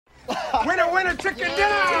Winner, winner, chicken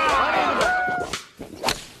dinner!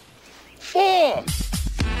 4.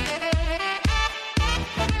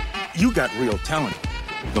 You got real talent.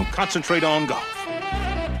 Don't concentrate on golf.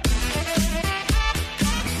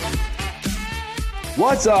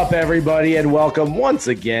 What's up, everybody, and welcome once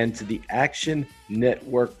again to the Action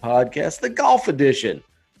Network podcast, the Golf Edition.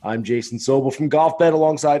 I'm Jason Sobel from Golf Bet,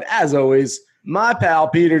 alongside, as always, my pal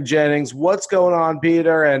Peter Jennings. What's going on,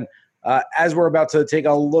 Peter? And as we're about to take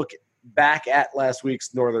a look back at last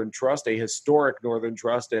week's Northern Trust, a historic Northern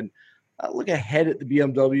Trust, and look ahead at the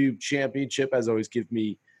BMW Championship, as always, give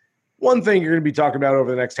me one thing you're going to be talking about over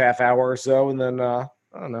the next half hour or so, and then, I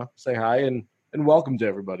don't know, say hi and welcome to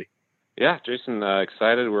everybody. Yeah, Jason,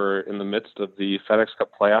 excited. We're in the midst of the FedEx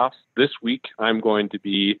Cup playoffs. This week, I'm going to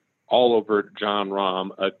be all over Jon Rahm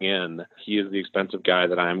again. He is the expensive guy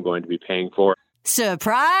that I'm going to be paying for.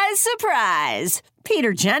 Surprise, surprise.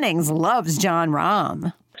 Peter Jennings loves Jon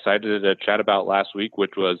Rahm. Excited to chat about last week,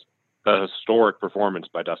 which was a historic performance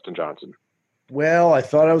by Dustin Johnson. Well, I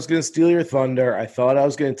thought I was going to steal your thunder. I thought I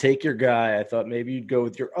was going to take your guy. I thought maybe you'd go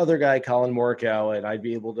with your other guy, Colin Morikawa, and I'd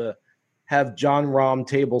be able to have Jon Rahm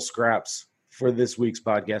table scraps for this week's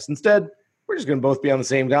podcast. Instead, we're just going to both be on the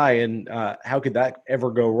same guy, and how could that ever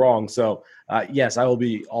go wrong? So, yes, I will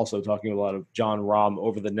be also talking a lot of Jon Rahm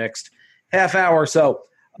over the next half hour. So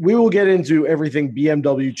we will get into everything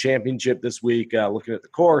BMW Championship this week, looking at the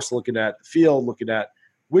course, looking at the field, looking at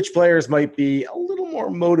which players might be a little more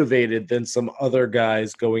motivated than some other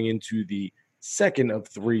guys going into the second of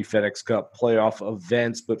 3 FedEx Cup playoff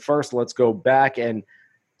events. But first, let's go back and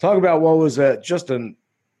talk about what was just an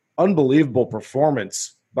unbelievable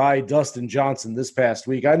performance by Dustin Johnson this past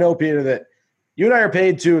week. I know, Peter, that you and I are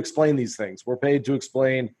paid to explain these things. We're paid to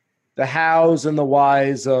explain the hows and the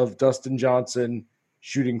whys of Dustin Johnson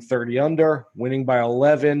shooting 30 under, winning by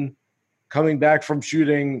 11, coming back from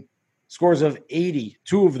shooting scores of 80,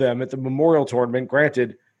 2 of them at the Memorial Tournament,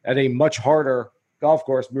 granted at a much harder golf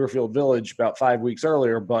course, Muirfield Village, about 5 weeks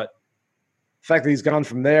earlier. But the fact that he's gone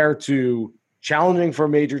from there to challenging for a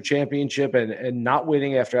major championship and not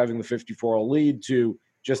winning after having the 54-hole lead to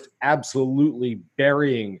just absolutely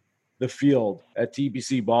burying the field at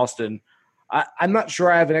TPC Boston. I'm not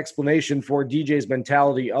sure I have an explanation for DJ's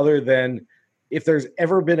mentality other than if there's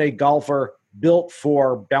ever been a golfer built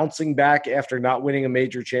for bouncing back after not winning a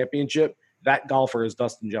major championship, that golfer is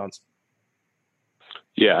Dustin Johnson.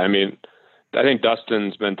 Yeah, I mean, I think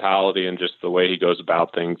Dustin's mentality and just the way he goes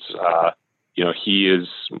about things, he is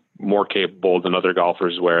more capable than other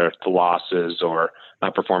golfers where the losses or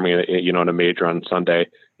not performing, in a major on Sunday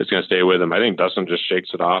is going to stay with him. I think Dustin just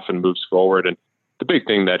shakes it off and moves forward. And the big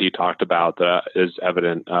thing that he talked about that is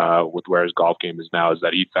evident with where his golf game is now is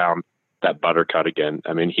that he found that butter cut again.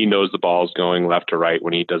 I mean, he knows the ball is going left to right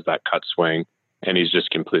when he does that cut swing, and he's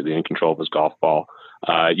just completely in control of his golf ball.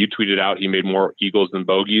 You tweeted out he made more eagles than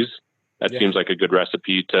bogeys. That seems like a good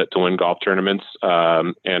recipe to win golf tournaments.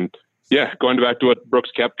 And going back to what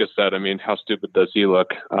Brooks Koepka said, I mean, how stupid does he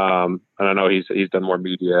look? And I know he's done more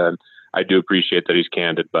media, and I do appreciate that he's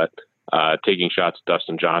candid, but taking shots at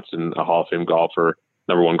Dustin Johnson, a Hall of Fame golfer,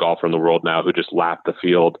 number 1 golfer in the world now, who just lapped the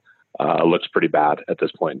field, looks pretty bad at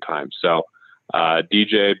this point in time. So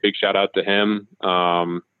DJ, big shout out to him.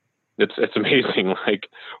 It's amazing. Like,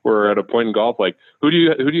 we're at a point in golf. Like, who do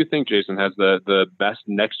you think, Jason, has the best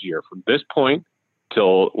next year from this point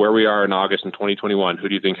till where we are in August in 2021? Who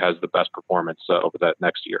do you think has the best performance over that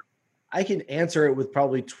next year? I can answer it with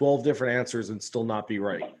probably 12 different answers and still not be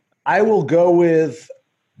right. I will go with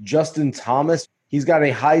Justin Thomas. He's got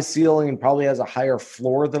a high ceiling and probably has a higher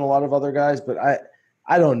floor than a lot of other guys, but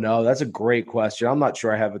I don't know. That's a great question. I'm not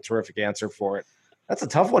sure I have a terrific answer for it. That's a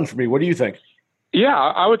tough one for me. What do you think? Yeah,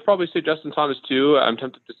 I would probably say Justin Thomas too. I'm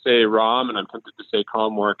tempted to say Rahm, and I'm tempted to say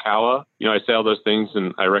Colin Morikawa. I say all those things,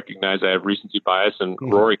 and I recognize I have recency bias, and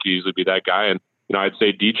Rory could easily be that guy. And I'd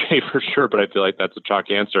say DJ for sure, but I feel like that's a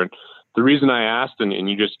chalk answer. And the reason I asked, and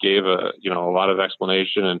you just gave a lot of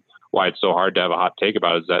explanation and why it's so hard to have a hot take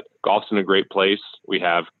about it, is that golf's in a great place. We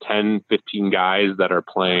have 10, 15 guys that are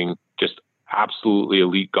playing just absolutely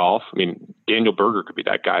elite golf. I mean, Daniel Berger could be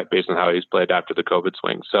that guy based on how he's played after the COVID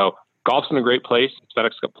swing. So golf's in a great place.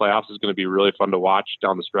 FedEx Cup playoffs is going to be really fun to watch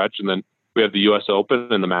down the stretch. And then we have the U.S.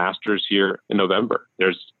 Open and the Masters here in November.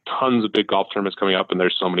 There's tons of big golf tournaments coming up, and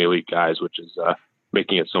there's so many elite guys, which is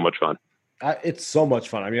making it so much fun. It's so much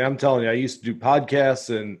fun. I mean, I'm telling you, I used to do podcasts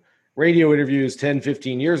and radio interviews 10,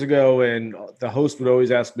 15 years ago, and the host would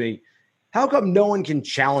always ask me, how come no one can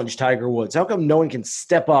challenge Tiger Woods? How come no one can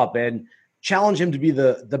step up and challenge him to be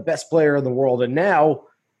the best player in the world? And now,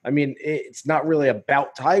 I mean, it's not really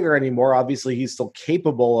about Tiger anymore. Obviously, he's still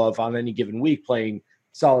capable of, on any given week, playing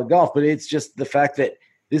solid golf. But it's just the fact that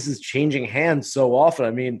this is changing hands so often.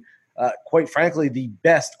 I mean, quite frankly, the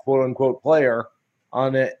best quote-unquote player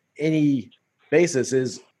on any basis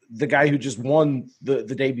is the guy who just won the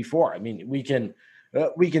day before. I mean, we can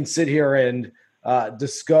sit here and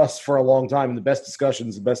discuss for a long time. And the best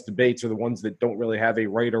discussions, the best debates are the ones that don't really have a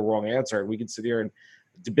right or wrong answer. We can sit here and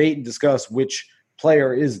debate and discuss which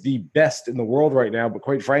player is the best in the world right now. But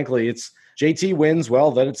quite frankly, it's JT wins,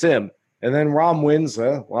 well, then it's him. And then Rahm wins,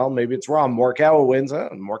 well, maybe it's Rahm. Morikawa wins,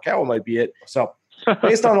 Morikawa might be it. So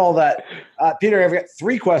based on all that, Peter, I've got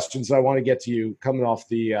 3 questions I want to get to you coming off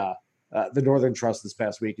the Northern Trust this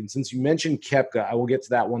past week. And since you mentioned Koepka, I will get to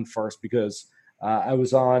that one first because I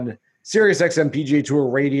was on SiriusXM PGA Tour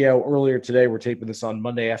Radio earlier today. We're taping this on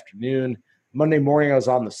Monday afternoon. Monday morning, I was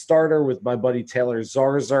on the starter with my buddy Taylor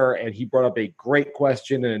Zarzer, and he brought up a great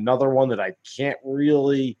question and another one that I can't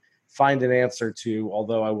really find an answer to,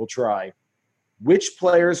 although I will try. Which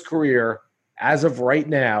player's career, as of right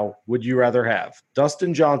now, would you rather have?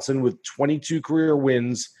 Dustin Johnson with 22 career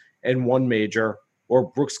wins and 1 major, or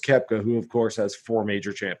Brooks Koepka, who, of course, has 4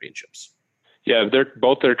 major championships? Yeah, if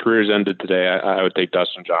both their careers ended today, I would take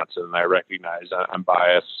Dustin Johnson. And I recognize I'm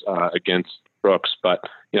biased against Brooks, but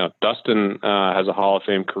Dustin has a Hall of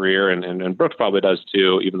Fame career, and Brooks probably does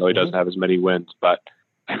too, even though he doesn't have as many wins. But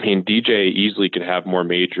I mean, DJ easily could have more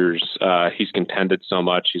majors. He's contended so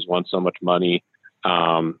much, he's won so much money,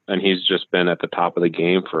 and he's just been at the top of the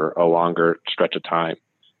game for a longer stretch of time.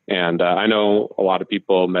 And I know a lot of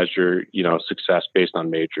people measure success based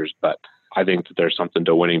on majors, but I think that there's something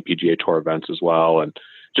to winning PGA Tour events as well. And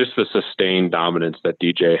just the sustained dominance that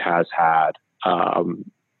DJ has had,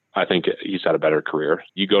 I think he's had a better career.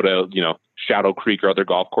 You go to, Shadow Creek or other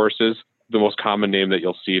golf courses, the most common name that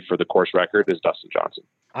you'll see for the course record is Dustin Johnson.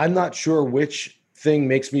 I'm not sure which thing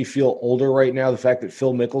makes me feel older right now, the fact that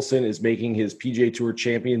Phil Mickelson is making his PGA Tour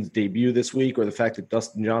Champions debut this week, or the fact that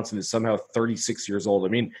Dustin Johnson is somehow 36 years old. I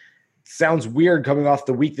mean, it sounds weird coming off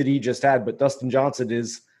the week that he just had, but Dustin Johnson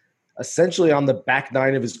is essentially on the back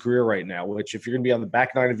 9 of his career right now, which if you're going to be on the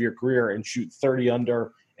back 9 of your career and shoot 30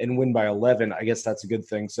 under and win by 11, I guess that's a good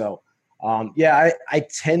thing. So, I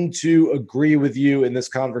tend to agree with you in this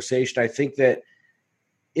conversation. I think that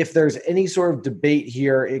if there's any sort of debate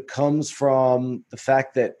here, it comes from the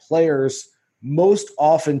fact that players most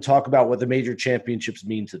often talk about what the major championships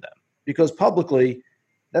mean to them, because publicly,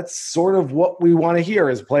 that's sort of what we want to hear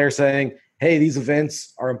as a player saying, hey, these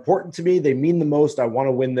events are important to me. They mean the most. I want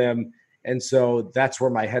to win them. And so that's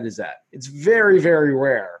where my head is at. It's very, very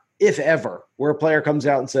rare, if ever, where a player comes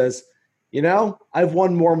out and says, I've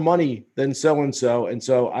won more money than so-and-so, and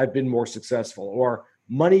so I've been more successful, or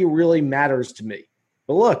money really matters to me.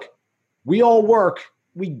 But look, we all work.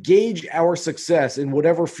 We gauge our success in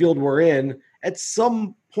whatever field we're in at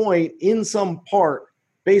some point, in some part,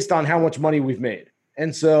 based on how much money we've made.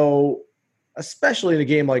 And so especially in a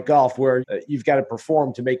game like golf where you've got to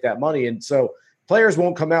perform to make that money. And so players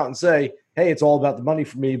won't come out and say, hey, it's all about the money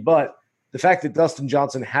for me. But the fact that Dustin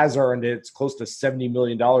Johnson has earned it, it's close to $70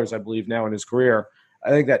 million, I believe, now in his career. I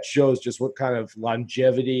think that shows just what kind of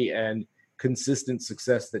longevity and consistent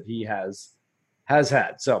success that he has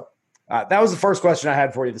had. So that was the first question I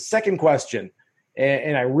had for you. The second question,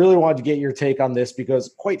 and I really wanted to get your take on this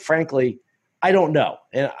because, quite frankly, I don't know.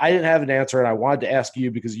 And I didn't have an answer, and I wanted to ask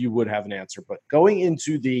you because you would have an answer. But going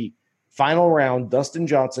into the final round, Dustin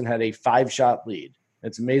Johnson had a 5-shot lead.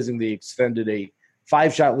 It's amazing they extended a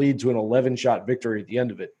 5-shot lead to an 11-shot victory at the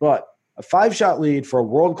end of it. But a 5-shot lead for a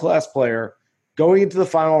world-class player going into the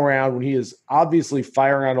final round when he is obviously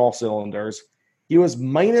firing on all cylinders, he was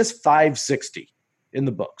minus 560 in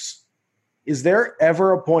the books. Is there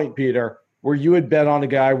ever a point, Peter, where you would bet on a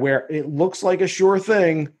guy where it looks like a sure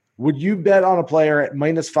thing? Would you bet on a player at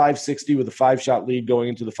minus 560 with a 5-shot lead going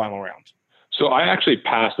into the final round? So I actually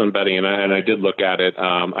passed on betting, and I did look at it.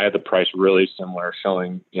 I had the price really similar,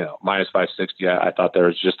 showing minus 560. I thought there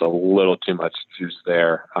was just a little too much juice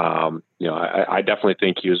there. I definitely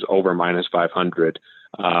think he was over minus 500.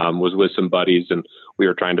 Was with some buddies, and we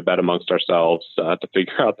were trying to bet amongst ourselves to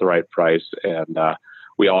figure out the right price, and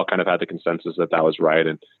we all kind of had the consensus that was right.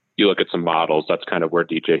 And you look at some models, that's kind of where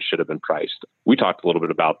DJ should have been priced. We talked a little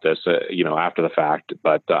bit about this, after the fact,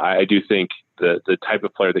 but I do think the type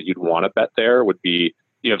of player that you'd want to bet there would be,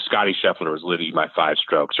 if Scotty Scheffler was leading by 5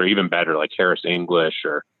 strokes, or even better, like Harris English,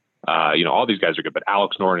 or all these guys are good, but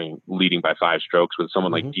Alex Norton leading by 5 strokes with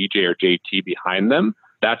someone like DJ or JT behind them.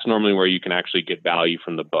 That's normally where you can actually get value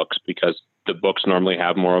from the books, because the books normally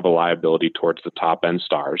have more of a liability towards the top end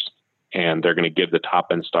stars. And they're going to give the top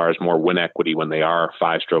end stars more win equity when they are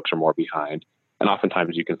 5 strokes or more behind. And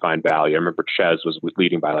oftentimes you can find value. I remember Ches was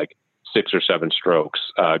leading by like 6 or 7 strokes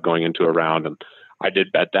going into a round. And I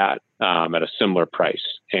did bet that at a similar price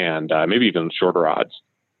and maybe even shorter odds.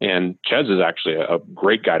 And Ches is actually a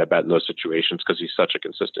great guy to bet in those situations because he's such a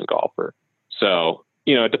consistent golfer. So,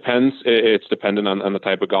 it depends. It's dependent on the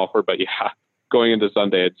type of golfer. But yeah, going into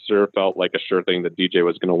Sunday, it sure felt like a sure thing that DJ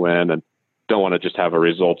was going to win, and don't want to just have a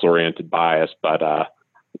results-oriented bias. But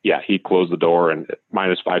yeah, he closed the door, and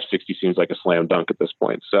minus 560 seems like a slam dunk at this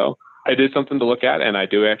point. So I did something to look at, and I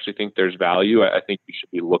do actually think there's value. I think you should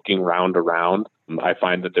be looking round to round. I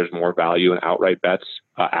find that there's more value in outright bets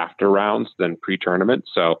after rounds than pre-tournament.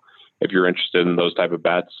 So if you're interested in those type of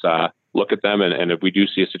bets, look at them. And if we do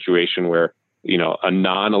see a situation where, a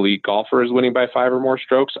non-elite golfer is winning by 5 or more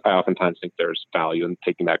strokes, I oftentimes think there's value in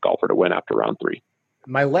taking that golfer to win after round 3.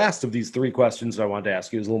 My last of these 3 questions I wanted to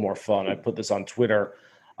ask you is a little more fun. I put this on Twitter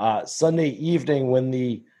Sunday evening when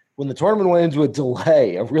the tournament went into a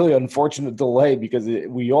delay, a really unfortunate delay because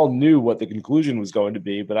we all knew what the conclusion was going to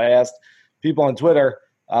be. But I asked people on Twitter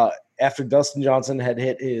after Dustin Johnson had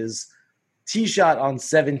hit his tee shot on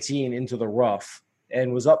 17 into the rough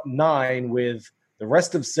and was up 9 with the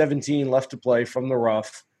rest of 17 left to play from the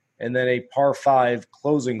rough and then a par 5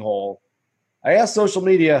 closing hole. I asked social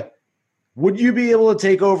media, would you be able to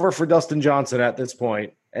take over for Dustin Johnson at this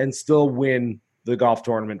point and still win the golf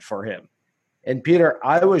tournament for him? And Peter,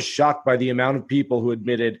 I was shocked by the amount of people who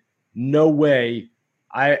admitted, no way,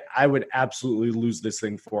 I would absolutely lose this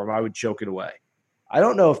thing for him. I would choke it away. I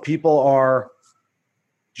don't know if people are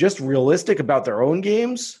just realistic about their own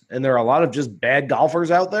games, and there are a lot of just bad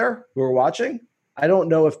golfers out there who are watching. I don't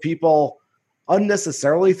know if people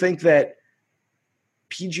unnecessarily think that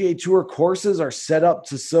PGA Tour courses are set up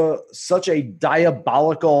to such a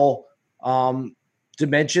diabolical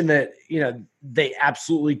dimension that they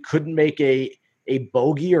absolutely couldn't make a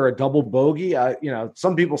bogey or a double bogey.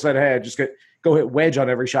 Some people said, "Hey, I just go hit wedge on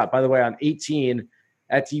every shot." By the way, on 18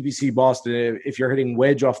 at TPC Boston, if you're hitting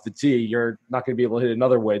wedge off the tee, you're not going to be able to hit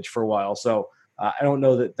another wedge for a while. So I don't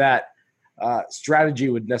know that strategy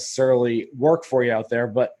would necessarily work for you out there.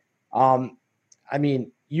 But my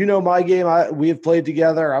game. We have played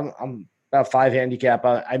together. I'm about 5 handicap.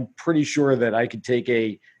 I'm pretty sure that I could take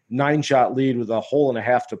a 9-shot lead with a hole and a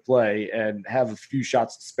half to play and have a few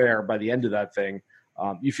shots to spare by the end of that thing.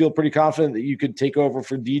 You feel pretty confident that you could take over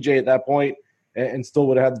for DJ at that point and still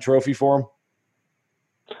would have had the trophy for him?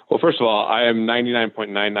 Well, first of all, I am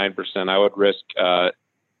 99.99%. I would risk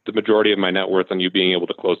the majority of my net worth on you being able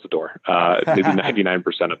to close the door, maybe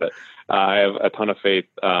 99% of it. I have a ton of faith.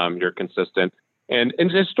 You're consistent. And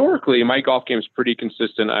historically, my golf game is pretty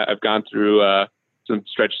consistent. I've gone through some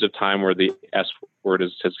stretches of time where the S word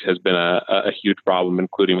has been a huge problem,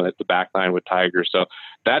 including the back nine with Tiger. So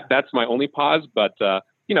that's my only pause. But, I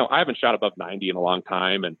haven't shot above 90 in a long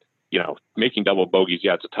time. And, making double bogeys,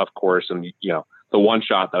 yeah, it's a tough course. And, the one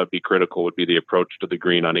shot that would be critical would be the approach to the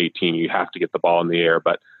green on 18. You have to get the ball in the air.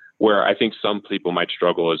 But where I think some people might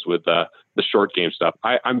struggle is with the short game stuff.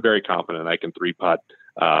 I'm very confident I can 3-putt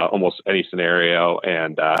almost any scenario.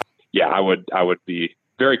 And I would be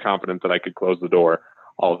very confident that I could close the door.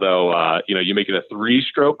 Although, you make it a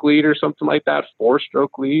 3-stroke lead or something like that,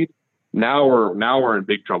 4-stroke lead. Now we're in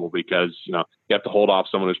big trouble because, you have to hold off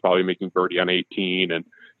someone who's probably making birdie on 18 and,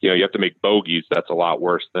 you have to make bogeys. That's a lot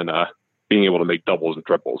worse than being able to make doubles and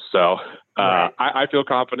triples. So right. I feel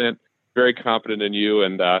confident, very confident in you.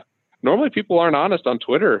 And normally people aren't honest on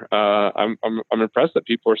Twitter. I'm impressed that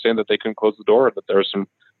people are saying that they couldn't close the door, that there's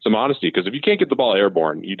some honesty, because if you can't get the ball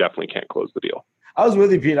airborne, you definitely can't close the deal. I was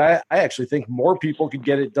with you, Pete. I actually think more people could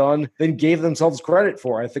get it done than gave themselves credit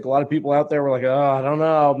for. I think a lot of people out there were like, oh, I don't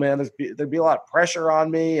know, man, there'd be a lot of pressure on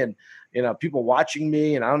me and, people watching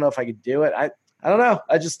me, and I don't know if I could do it. I don't know.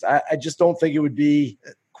 I just don't think it would be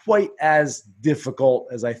quite as difficult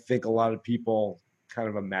as I think a lot of people kind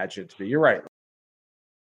of imagine it to be. You're right.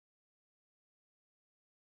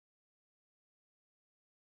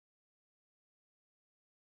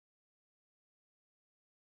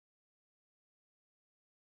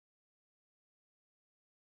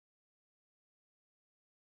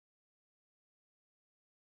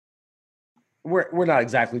 We're not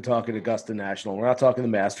exactly talking Augusta National. We're not talking the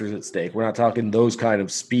Masters at stake. We're not talking those kind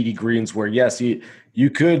of speedy greens where, yes, you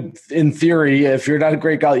could, in theory, if you're not a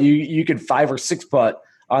great golfer, you could 5 or 6 putt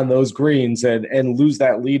on those greens and lose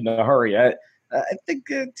that lead in a hurry. I think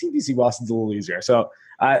TPC Boston's a little easier. So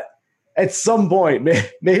at some point,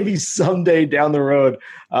 maybe someday down the road,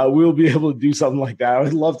 we'll be able to do something like that. I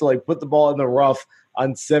would love to put the ball in the rough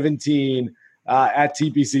on 17 at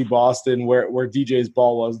TPC Boston where DJ's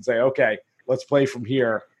ball was and say, okay, let's play from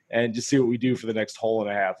here and just see what we do for the next hole and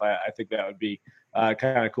a half. I think that would be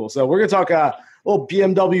kind of cool. So we're going to talk a little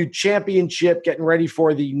BMW Championship, getting ready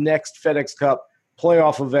for the next FedEx Cup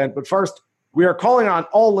playoff event. But first, we are calling on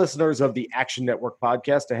all listeners of the Action Network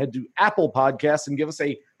podcast to head to Apple Podcasts and give us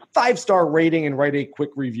a 5-star rating and write a quick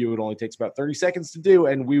review. It only takes about 30 seconds to do,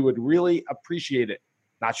 and we would really appreciate it.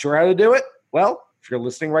 Not sure how to do it? Well, if you're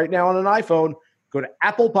listening right now on an iPhone, go to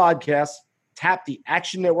Apple Podcasts, tap the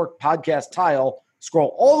Action Network podcast tile,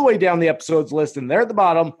 scroll all the way down the episodes list, and there at the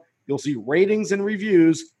bottom, you'll see ratings and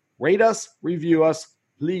reviews. Rate us, review us.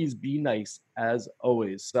 Please be nice as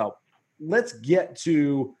always. So let's get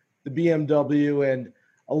to the BMW and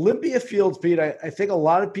Olympia Fields, Pete. I think a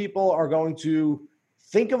lot of people are going to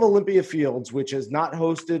think of Olympia Fields, which has not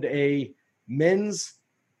hosted a men's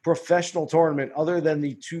professional tournament other than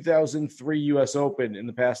the 2003 U.S. Open in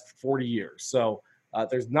the past 40 years. So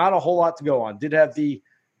there's not a whole lot to go on. Did have the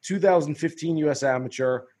 2015 U.S.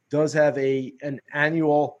 Amateur, does have an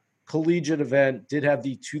annual collegiate event, did have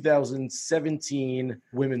the 2017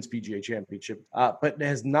 Women's PGA Championship, but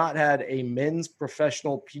has not had a men's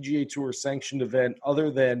professional PGA Tour sanctioned event other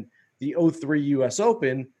than the 03 U.S.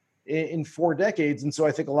 Open in 4 decades. And so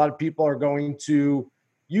I think a lot of people are going to,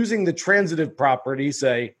 using the transitive property,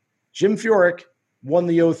 say Jim Furyk won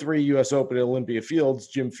the 03 U.S. Open at Olympia Fields.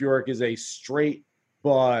 Jim Furyk is a straight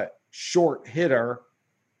but short hitter.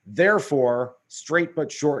 Therefore, straight but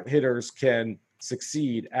short hitters can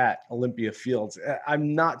succeed at Olympia Fields.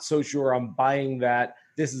 I'm not so sure I'm buying that.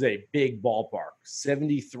 This is a big ballpark,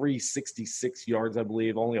 73-66 yards, I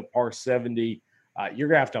believe, only a par 70. You're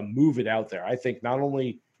going to have to move it out there. I think not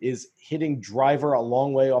only is hitting driver a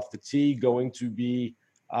long way off the tee going to be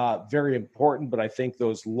very important, but I think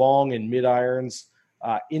those long and mid irons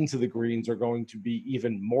into the greens are going to be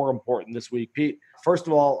even more important this week. Pete, first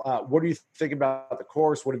of all, what do you think about the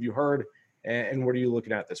course? What have you heard? And what are you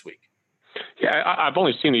looking at this week? Yeah, I've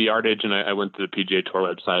only seen the yardage, and I went to the PGA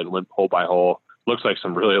Tour website and went hole by hole. Looks like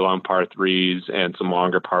some really long par 3s and some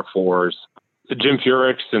longer par 4s. The Jim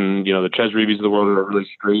Furyks and, the Ches Reeves of the world are really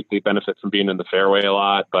straight. They benefit from being in the fairway a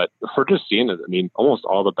lot, but we're just seeing it. I mean, almost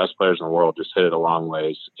all the best players in the world just hit it a long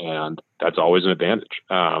ways, and that's always an advantage.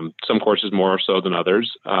 Some courses more so than others,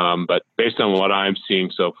 but based on what I'm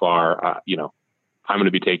seeing so far, I'm going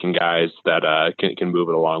to be taking guys that can move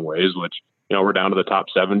it a long ways, which, we're down to the top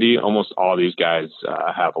 70. Almost all of these guys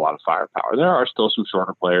have a lot of firepower. There are still some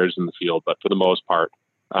shorter players in the field, but for the most part,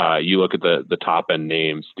 you look at the top end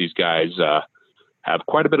names, these guys have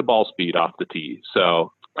quite a bit of ball speed off the tee.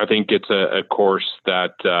 So I think it's a course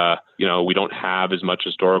that, we don't have as much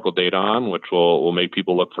historical data on, which will make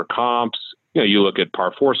people look for comps. You look at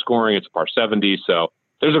par 4 scoring, it's par 70. So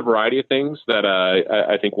there's a variety of things that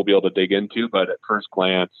I think we'll be able to dig into. But at first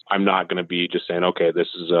glance, I'm not going to be just saying, okay, this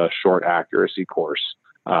is a short accuracy course,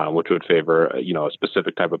 which would favor, a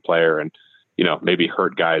specific type of player and, maybe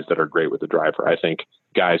hurt guys that are great with the driver. I think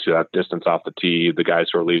guys who have distance off the tee, the guys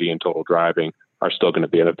who are leading in total driving are still going to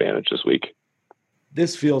be an advantage this week.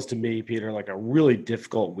 This feels to me, Peter, like a really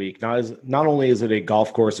difficult week. Not only is it a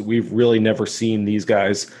golf course that we've really never seen these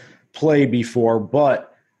guys play before,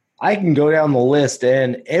 but I can go down the list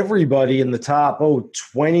and everybody in the top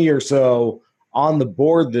 20 or so on the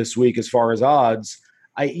board this week as far as odds,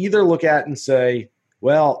 I either look at and say,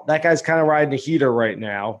 well, that guy's kind of riding a heater right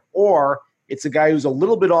now, or it's a guy who's a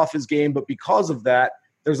little bit off his game, but because of that,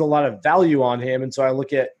 there's a lot of value on him. And so I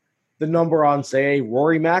look at the number on, say,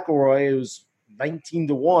 Rory McIlroy, who's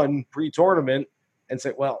 19-1 pre-tournament, and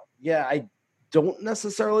say, well, yeah, I don't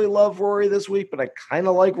necessarily love Rory this week, but I kind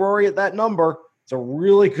of like Rory at that number. It's a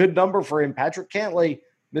really good number for him. Patrick Cantlay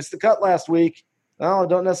missed the cut last week. I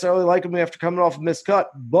don't necessarily like him after coming off a missed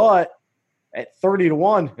cut, but at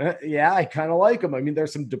 30-1, yeah, I kind of like him. I mean,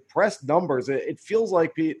 there's some depressed numbers. It feels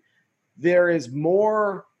like, Pete, there is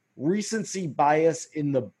more recency bias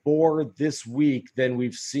in the board this week than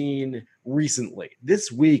we've seen recently.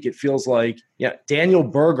 This week, it feels like, Daniel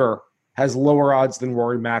Berger has lower odds than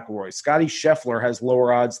Rory McIlroy. Scotty Scheffler has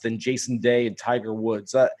lower odds than Jason Day and Tiger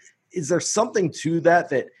Woods. Is there something to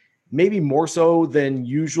that maybe more so than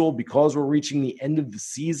usual because we're reaching the end of the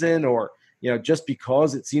season, or, just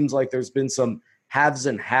because it seems like there's been some haves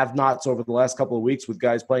and have-nots over the last couple of weeks with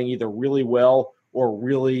guys playing either really well or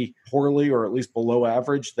really poorly, or at least below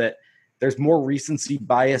average, that there's more recency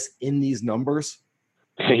bias in these numbers?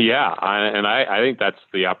 Yeah, I think that's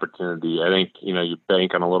the opportunity. I think, you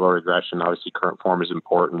bank on a little regression. Obviously, current form is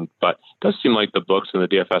important, but it does seem like the books and the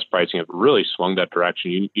DFS pricing have really swung that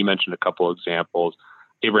direction. You mentioned a couple of examples.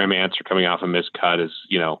 Abraham Answer coming off a miscut is,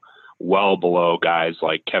 well below guys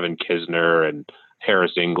like Kevin Kisner and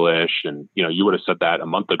Harris English. And, you would have said that a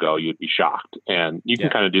month ago, you'd be shocked. And you can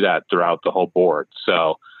kind of do that throughout the whole board.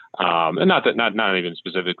 So And not even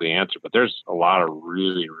specifically answer, but there's a lot of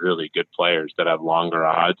really, really good players that have longer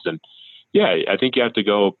odds. And yeah, I think you have to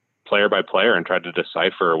go player by player and try to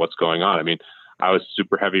decipher what's going on. I mean, I was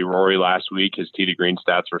super heavy Rory last week. His tee to green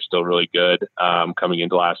stats were still really good coming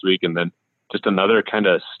into last week. And then just another kind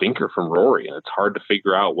of stinker from Rory. And it's hard to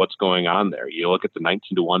figure out what's going on there. You look at the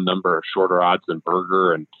 19-1 number, shorter odds than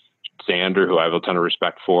Berger and Xander, who I have a ton of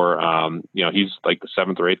respect for. He's like the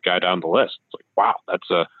 7th or 8th guy down the list. It's like, wow, that's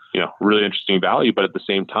a really interesting value. But at the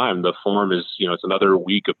same time, the form is, it's another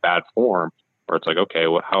week of bad form where it's like, okay,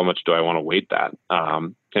 well, how much do I want to weight that?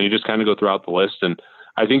 Can you just kind of go throughout the list? And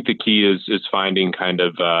I think the key is finding kind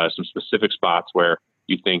of some specific spots where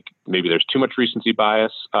you think maybe there's too much recency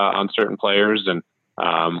bias on certain players, and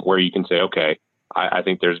where you can say, okay, I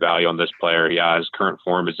think there's value on this player. Yeah, his current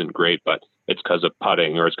form isn't great, but it's because of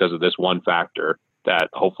putting or it's because of this one factor that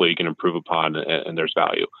hopefully you can improve upon, and there's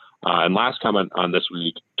value. And last comment on this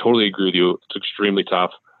week, totally agree with you. It's extremely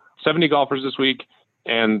tough. 70 golfers this week,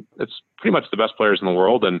 and it's pretty much the best players in the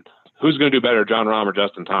world. And who's going to do better, Jon Rahm or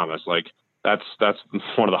Justin Thomas? Like, that's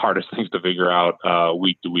one of the hardest things to figure out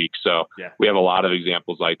week to week. So we have a lot of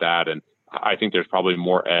examples like that. And I think there's probably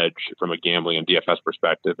more edge from a gambling and DFS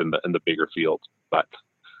perspective in the bigger fields. But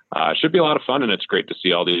it should be a lot of fun, and it's great to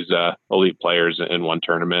see all these elite players in one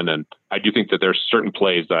tournament. And I do think that there's certain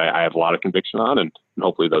plays that I have a lot of conviction on, and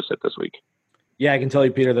hopefully those hit this week. Yeah, I can tell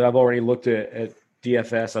you, Peter, that I've already looked at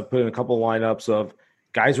DFS. I've put in a couple of lineups of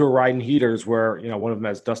guys who are riding heaters where, one of them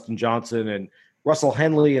has Dustin Johnson and Russell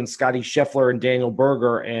Henley and Scotty Scheffler and Daniel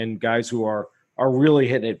Berger, and guys who are really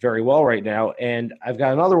hitting it very well right now. And I've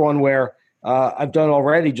got another one where I've done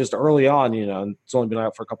already just early on, and it's only been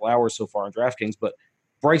out for a couple hours so far on DraftKings, but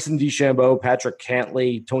Bryson DeChambeau, Patrick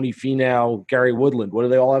Cantlay, Tony Finau, Gary Woodland, what do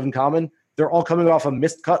they all have in common? They're all coming off a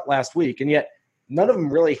missed cut last week, and yet none of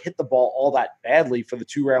them really hit the ball all that badly for the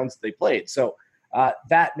 2 rounds that they played. So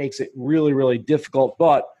that makes it really, really difficult,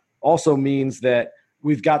 but also means that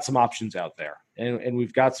we've got some options out there, and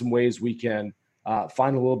we've got some ways we can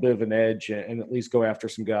find a little bit of an edge and at least go after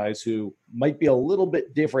some guys who might be a little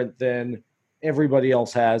bit different than everybody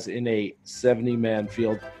else has in a 70-man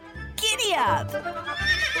field. Giddy up!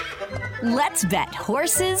 Let's bet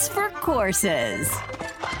horses for courses.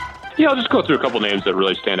 Yeah, I'll just go through a couple names that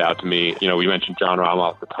really stand out to me. We mentioned Jon Rahm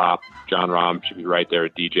off the top. Jon Rahm should be right there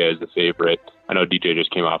at DJ as the favorite. I know DJ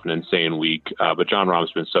just came off an insane week, but Jon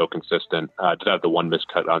Rahm's been so consistent. Did have the one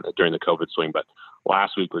miscut during the COVID swing, but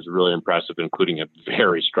last week was really impressive, including a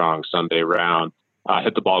very strong Sunday round.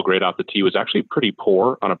 Hit the ball great off the tee, was actually pretty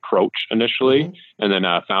poor on approach initially, and then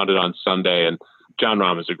found it on Sunday. And Jon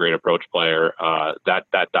Rahm is a great approach player.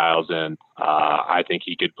 That dials in. I think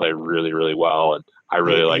he could play really, really well, and I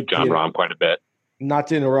really like Jon Rahm quite a bit. Not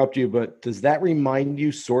to interrupt you, but does that remind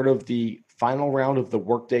you sort of the final round of the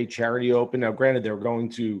Workday Charity Open? Now, granted, they're going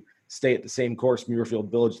to stay at the same course, Muirfield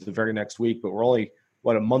Village, the very next week, but we're only,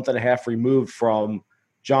 a month and a half removed from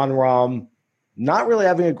Jon Rahm not really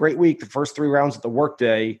having a great week the first 3 rounds at the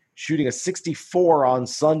Workday, shooting a 64 on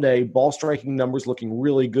Sunday, ball striking numbers looking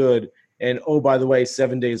really good. And, oh, by the way,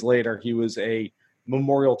 7 days later, he was a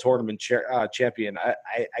Memorial Tournament champion.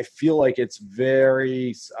 I feel like it's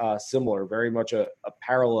very similar, very much a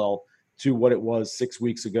parallel to what it was 6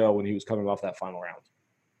 weeks ago when he was coming off that final round.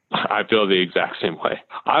 I feel the exact same way.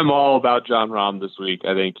 I'm all about Jon Rahm this week.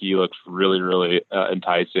 I think he looks really, really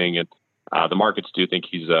enticing, and the markets do think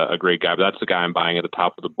he's a great guy, but that's the guy I'm buying at the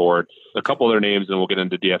top of the board. A couple other names, and we'll get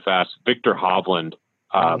into DFS. Victor Hovland,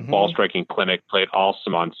 ball striking clinic, played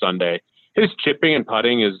awesome on Sunday. His chipping and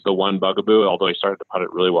putting is the one bugaboo, although he started to putt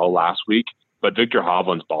it really well last week. But Victor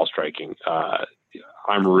Hovland's ball striking,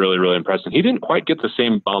 I'm really, really impressed. And he didn't quite get the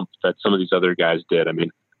same bump that some of these other guys did. I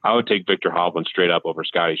mean, I would take Victor Hovland straight up over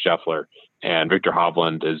Scotty Scheffler. And Victor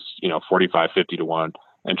Hovland is, 45-50 to 1,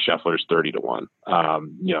 and Scheffler's 30 to 1.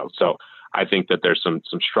 So I think that there's some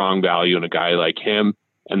strong value in a guy like him.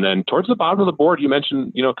 And then towards the bottom of the board, you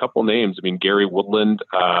mentioned, a couple names. I mean, Gary Woodland,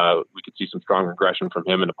 we could see some strong regression from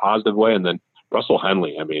him in a positive way. And then Russell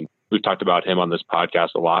Henley. I mean, we've talked about him on this podcast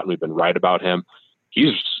a lot, and we've been right about him.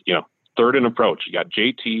 He's, third in approach. You got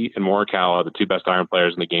JT and Morikawa, the 2 best iron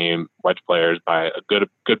players in the game, wedge players by a good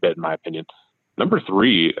bit, in my opinion. Number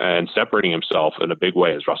 3, and separating himself in a big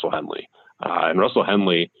way, is Russell Henley. And Russell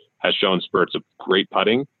Henley has shown spurts of great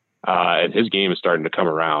putting, and his game is starting to come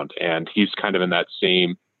around. And he's kind of in that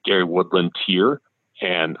same Gary Woodland tier.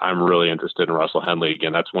 And I'm really interested in Russell Henley.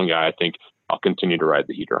 Again, that's one guy I think I'll continue to ride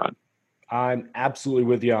the heater on. I'm absolutely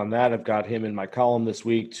with you on that. I've got him in my column this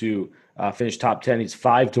week to finish top 10. He's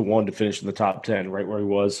 5 to 1 to finish in the top 10, right where he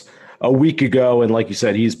was a week ago. And like you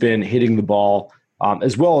said, he's been hitting the ball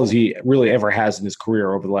as well as he really ever has in his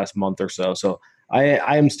career over the last month or so. So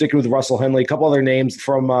I am sticking with Russell Henley. A couple other names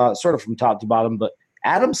from sort of from top to bottom, but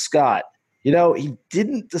Adam Scott, he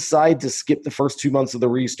didn't decide to skip the first 2 months of the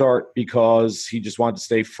restart because he just wanted to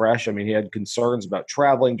stay fresh. I mean, he had concerns about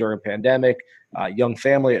traveling during a pandemic, young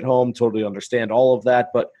family at home, totally understand all of that.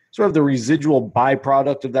 But sort of the residual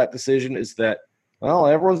byproduct of that decision is that, well,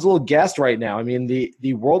 everyone's a little gassed right now. I mean,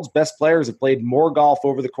 the world's best players have played more golf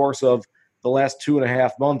over the course of the last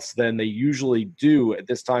 2.5 months than they usually do at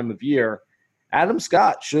this time of year. Adam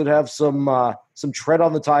Scott should have some tread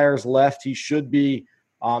on the tires left. He should be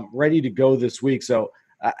ready to go this week. So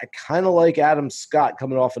I kind of like Adam Scott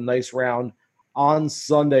coming off a nice round on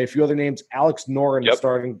Sunday. A few other names, Alex Noren is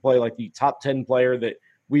starting to play like the top 10 player that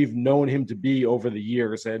we've known him to be over the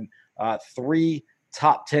years. And 3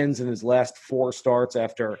 top 10s in his last 4 starts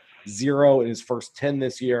after 0 in his first 10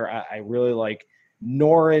 this year. I really like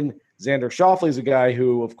Noren. Xander Schauffele is a guy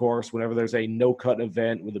who, of course, whenever there's a no-cut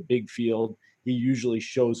event with a big field, he usually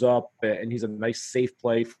shows up, and he's a nice safe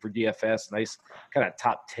play for DFS, nice kind of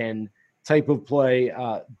top 10 type of play.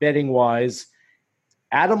 Betting-wise,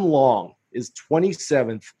 Adam Long is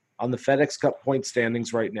 27th on the FedEx Cup point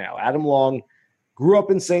standings right now. Adam Long grew up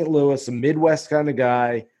in St. Louis, a Midwest kind of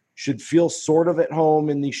guy, should feel sort of at home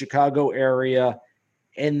in the Chicago area,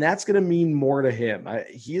 and that's going to mean more to him.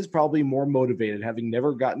 He is probably more motivated, having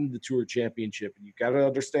never gotten the Tour Championship. And you've got to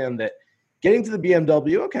understand that getting to the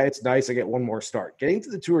BMW, okay, it's nice. I get one more start. Getting to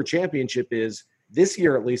the Tour Championship is, this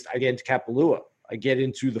year at least, I get into Kapalua. I get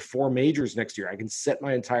into the 4 majors next year. I can set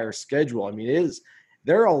my entire schedule. I mean,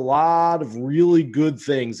 there are a lot of really good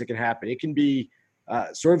things that can happen. It can be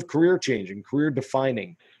sort of career-changing,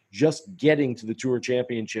 career-defining, just getting to the Tour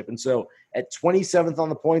Championship. And so at 27th on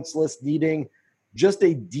the points list, needing just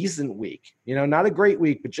a decent week, not a great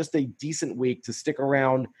week, but just a decent week to stick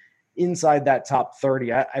around inside that top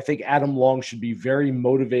 30. I think Adam Long should be very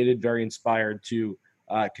motivated, very inspired to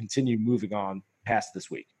continue moving on past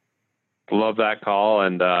this week. Love that call.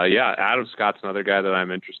 And Adam Scott's another guy that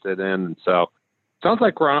I'm interested in. And so sounds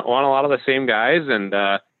like we're on a lot of the same guys. And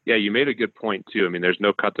you made a good point too. I mean, there's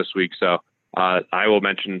no cut this week. So I will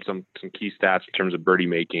mention some key stats in terms of birdie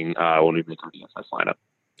making when we make our DFS lineup.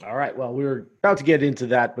 All right. Well, we're about to get into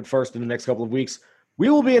that, but first, in the next couple of weeks, we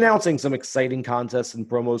will be announcing some exciting contests and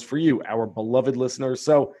promos for you, our beloved listeners.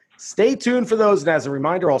 So stay tuned for those. And as a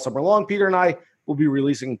reminder, all summer long, Peter and I will be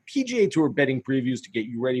releasing PGA Tour betting previews to get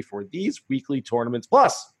you ready for these weekly tournaments.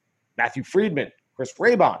 Plus, Matthew Friedman, Chris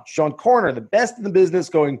Raybon, Sean Corner, the best in the business,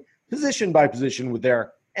 going position by position with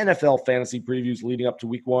their NFL fantasy previews leading up to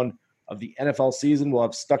week 1 of the NFL season. We'll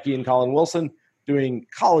have Stuckey and Colin Wilson doing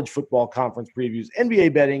college football conference previews,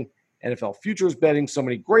 NBA betting, NFL futures betting. So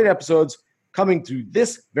many great episodes coming to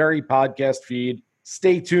this very podcast feed.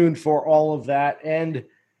 Stay tuned for all of that. And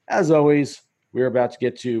as always, we're about to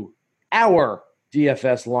get to our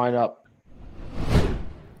DFS lineup.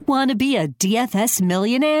 Want to be a DFS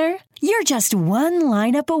millionaire? You're just one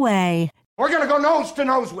lineup away. We're going to go nose to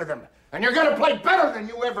nose with him, and you're going to play better than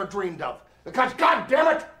you ever dreamed of. Because, God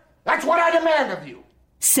damn it, that's what I demand of you.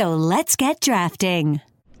 So let's get drafting.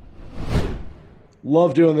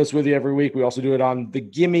 Love doing this with you every week. We also do it on The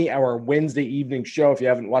Gimme, our Wednesday evening show. If you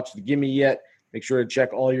haven't watched The Gimme yet, make sure to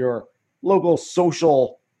check all your local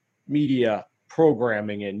social media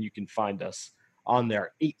programming, and you can find us on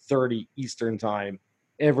there 8:30 Eastern time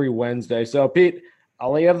every Wednesday. So, Pete,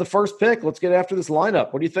 I'll let you have the first pick. Let's get after this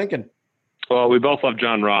lineup. What are you thinking? Well, we both love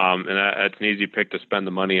Jon Rahm, and it's an easy pick to spend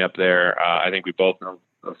the money up there. I think we both know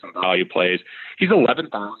some value plays. He's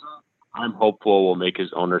 11,000. I'm hopeful we'll make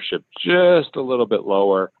his ownership just a little bit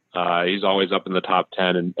lower. He's always up in the top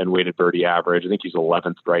 10 and weighted birdie average. I think he's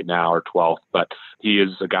 11th right now or 12th, but he is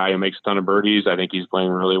a guy who makes a ton of birdies. I think he's playing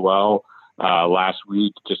really well. Last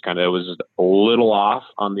week, just kind of was a little off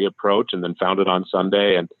on the approach and then found it on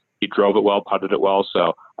Sunday, and he drove it well, putted it well.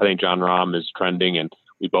 So I think Jon Rahm is trending, and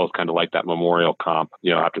we both kind of like that Memorial comp,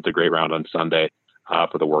 after the great round on Sunday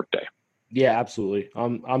for the workday. Yeah, absolutely.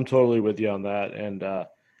 I'm totally with you on that. And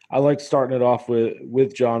I like starting it off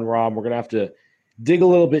with Jon Rahm. We're going to have to dig a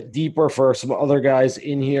little bit deeper for some other guys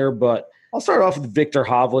in here, but I'll start off with Victor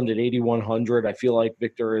Hovland at 8,100. I feel like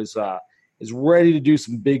Victor is ready to do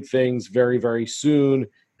some big things very, very soon.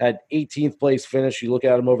 Had 18th place finish. You look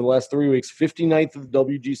at him over the last 3 weeks, 59th at the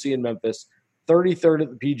WGC in Memphis, 33rd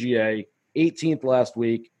at the PGA, 18th last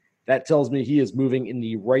week. That tells me he is moving in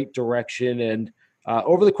the right direction. And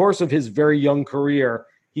over the course of his very young career,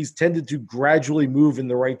 he's tended to gradually move in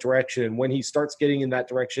the right direction. And when he starts getting in that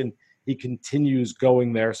direction, he continues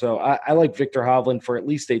going there. So I like Victor Hovland for at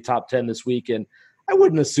least a top 10 this week. And I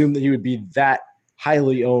wouldn't assume that he would be that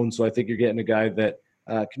highly owned. So I think you're getting a guy that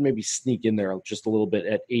can maybe sneak in there just a little bit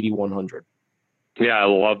at 8,100. Yeah, I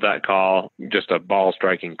love that call. Just a ball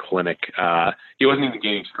striking clinic. He wasn't even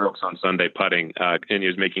gaining strokes on Sunday putting, and he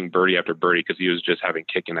was making birdie after birdie because he was just having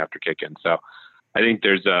kick-in after kick-in. So I think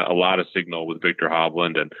there's a lot of signal with Victor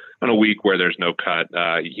Hovland, and on a week where there's no cut,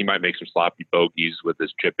 he might make some sloppy bogeys with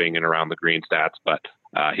his chipping and around the green stats, but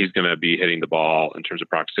he's going to be hitting the ball in terms of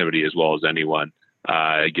proximity as well as anyone,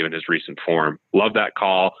 given his recent form. Love that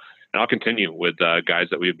call. And I'll continue with guys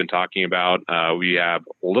that we've been talking about. We have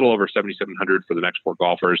a little over 7,700 for the next 4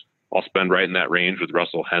 golfers. I'll spend right in that range with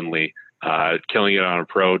Russell Henley, killing it on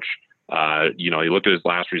approach. You look at his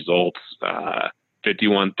last results,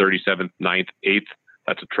 51, 37th, 9th, 8th.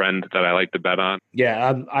 That's a trend that I like to bet on.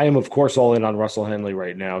 Yeah, I am, of course, all in on Russell Henley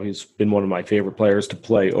right now. He's been one of my favorite players to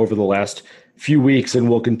play over the last few weeks and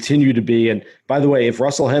will continue to be. And by the way, if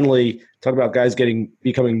Russell Henley, talk about guys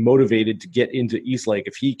becoming motivated to get into Eastlake,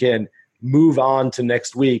 if he can move on to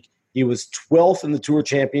next week, he was 12th in the Tour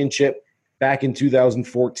Championship back in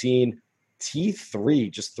 2014,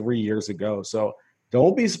 T3 just 3 years ago. So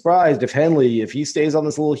don't be surprised if Henley, if he stays on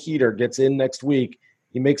this little heater, gets in next week,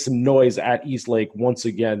 he makes some noise at Eastlake once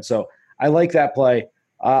again. So I like that play.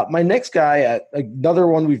 My next guy, another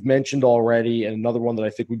one we've mentioned already, and another one that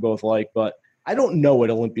I think we both like, but I don't know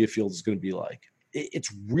what Olympia Fields is going to be like.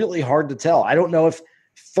 It's really hard to tell. I don't know if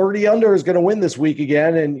 30 under is going to win this week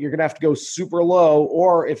again, and you're going to have to go super low,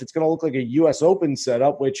 or if it's going to look like a U.S. Open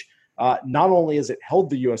setup, which not only has it held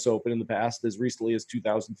the U.S. Open in the past as recently as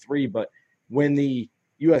 2003, but when the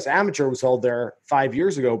U.S. Amateur was held there 5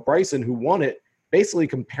 years ago, Bryson, who won it, basically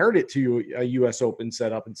compared it to a U.S. Open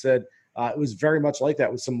setup and said it was very much like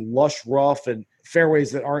that, with some lush rough and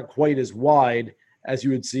fairways that aren't quite as wide as you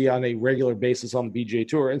would see on a regular basis on the PGA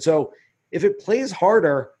Tour. And so if it plays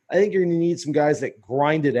harder, I think you're going to need some guys that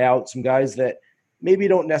grind it out, some guys that maybe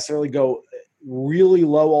don't necessarily go really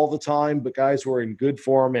low all the time, but guys who are in good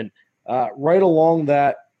form. And right along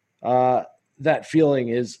that feeling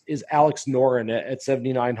is Alex Noren at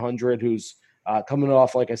 7,900, who's coming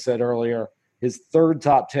off, like I said earlier, his third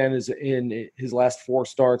top 10 is in his last 4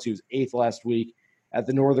 starts. He was 8th last week at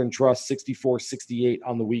the Northern Trust, 64-68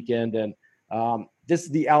 on the weekend. And this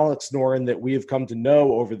is the Alex Noren that we have come to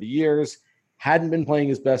know over the years. Hadn't been playing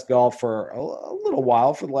his best golf for a little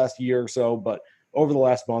while, for the last year or so, but over the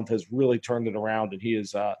last month has really turned it around, and he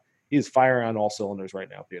is firing on all cylinders right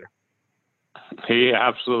now, Peter. He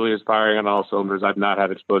absolutely is firing on all cylinders. I've not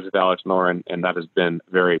had exposure to Alex Noren, and that has been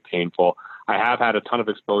very painful. I have had a ton of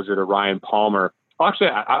exposure to Ryan Palmer. Well, actually,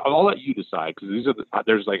 I'll let you decide, because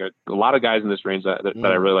there's like a lot of guys in this range that I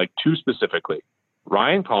really like. 2 specifically.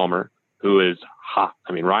 Ryan Palmer, who is hot.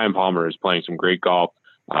 I mean, Ryan Palmer is playing some great golf.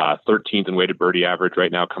 13th in weighted birdie average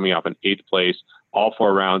right now, coming off in 8th place, all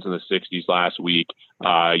 4 rounds in the 60s last week.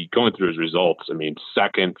 Going through his results, I mean,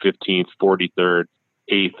 2nd, 15th, 43rd,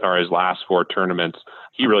 8th are his last 4 tournaments.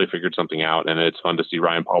 He really figured something out, and it's fun to see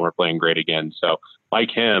Ryan Palmer playing great again. So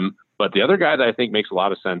like him, but the other guy that I think makes a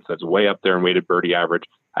lot of sense, that's way up there in weighted birdie average,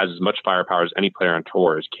 has as much firepower as any player on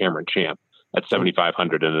tour, is Cameron Champ at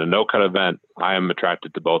 7,500. In a no-cut event, I am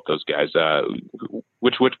attracted to both those guys.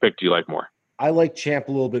 Which pick do you like more? I like Champ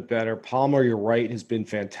a little bit better. Palmer, you're right, has been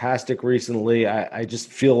fantastic recently. I just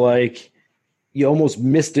feel like you almost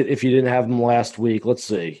missed it if you didn't have him last week. Let's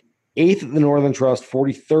see. 8th at the Northern Trust,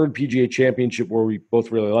 43rd PGA Championship, where we both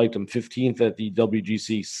really liked him, 15th at the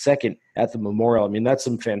WGC, 2nd at the Memorial. I mean, that's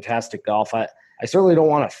some fantastic golf. I certainly don't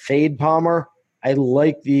want to fade Palmer. I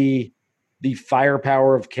like the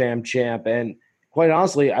firepower of Cam Champ. And quite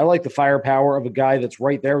honestly, I like the firepower of a guy that's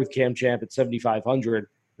right there with Cam Champ at 7,500.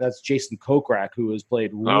 That's Jason Kokrak, who has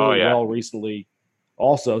played really well recently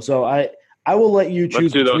also. So I will let you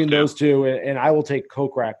choose between those two, and I will take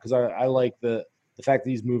Kokrak because I like the fact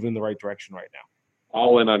that he's moving in the right direction right now.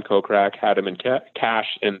 All in on Kokrak, had him in cash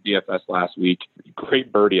in DFS last week.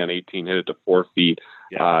 Great birdie on 18, hit it to 4 feet.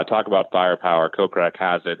 Yeah. Talk about firepower. Kokrak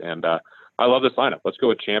has it, and I love this lineup. Let's go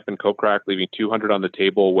with Champ and Kokrak, leaving 200 on the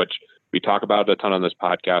table, which we talk about a ton on this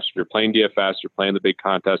podcast. If you're playing DFS, you're playing the big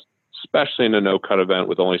contest, especially in a no-cut event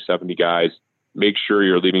with only 70 guys, make sure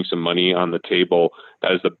you're leaving some money on the table.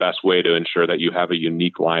 That is the best way to ensure that you have a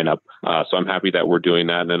unique lineup. So I'm happy that we're doing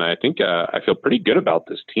that. And I think I feel pretty good about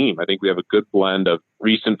this team. I think we have a good blend of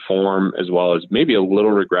recent form as well as maybe a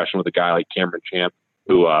little regression with a guy like Cameron Champ,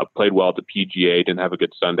 who played well at the PGA, didn't have a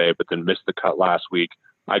good Sunday, but then missed the cut last week.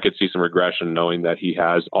 I could see some regression knowing that he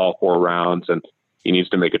has all 4 rounds and he needs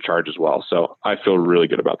to make a charge as well. So I feel really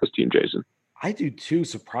good about this team, Jason. I do too,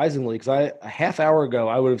 surprisingly, because a half hour ago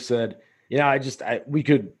I would have said, we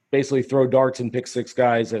could basically throw darts and pick 6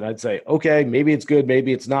 guys, and I'd say, okay, maybe it's good,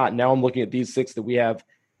 maybe it's not. Now I'm looking at these 6 that we have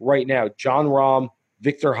right now. John Rahm,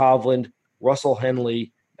 Victor Hovland, Russell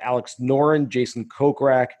Henley, Alex Noren, Jason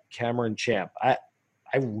Kokrak, Cameron Champ. I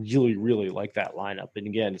really, really like that lineup. And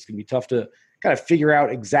again, it's going to be tough to kind of figure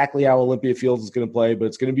out exactly how Olympia Fields is going to play, but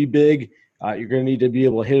it's going to be big. You're going to need to be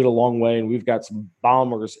able to hit it a long way, and we've got some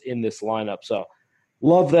bombers in this lineup. So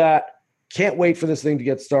love that. Can't wait for this thing to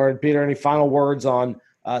get started. Peter, any final words on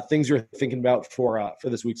things you're thinking about for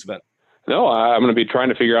this week's event? No, I'm going to be trying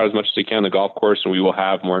to figure out as much as I can on the golf course, and we will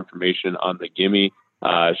have more information on the Gimme.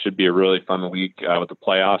 It should be a really fun week with the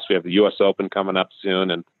playoffs. We have the U.S. Open coming up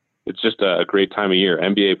soon, and it's just a great time of year.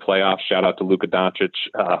 NBA playoffs, shout out to Luka Doncic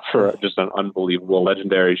for just an unbelievable,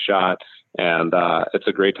 legendary shot, and it's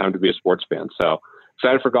a great time to be a sports fan. So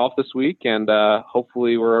excited for golf this week, and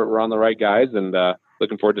hopefully we're on the right guys, and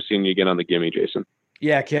looking forward to seeing you again on the Gimme, Jason.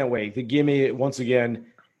 Yeah, I can't wait. The Gimme, once again,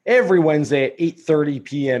 every Wednesday at 8:30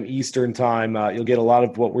 p.m. Eastern time. You'll get a lot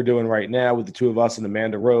of what we're doing right now with the two of us and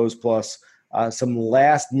Amanda Rose, plus some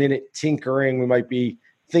last-minute tinkering. We might be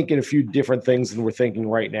thinking a few different things than we're thinking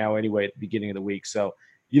right now anyway at the beginning of the week. So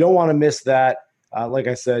you don't want to miss that. Like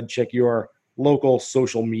I said, check your local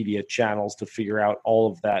social media channels to figure out all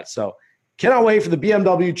of that. So cannot wait for the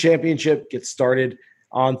BMW Championship. Get started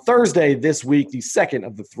on Thursday this week, the second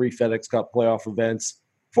of the 3 FedEx Cup playoff events.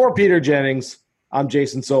 For Peter Jennings, I'm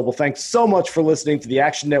Jason Sobel. Thanks so much for listening to the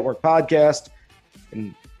Action Network podcast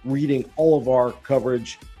and reading all of our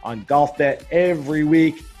coverage on Golf Bet every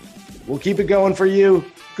week. We'll keep it going for you.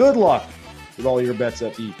 Good luck with all your bets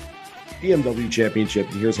at the BMW Championship.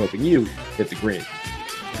 And here's hoping you hit the green.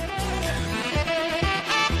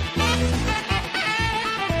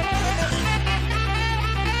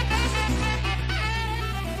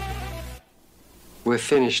 We're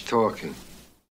finished talking.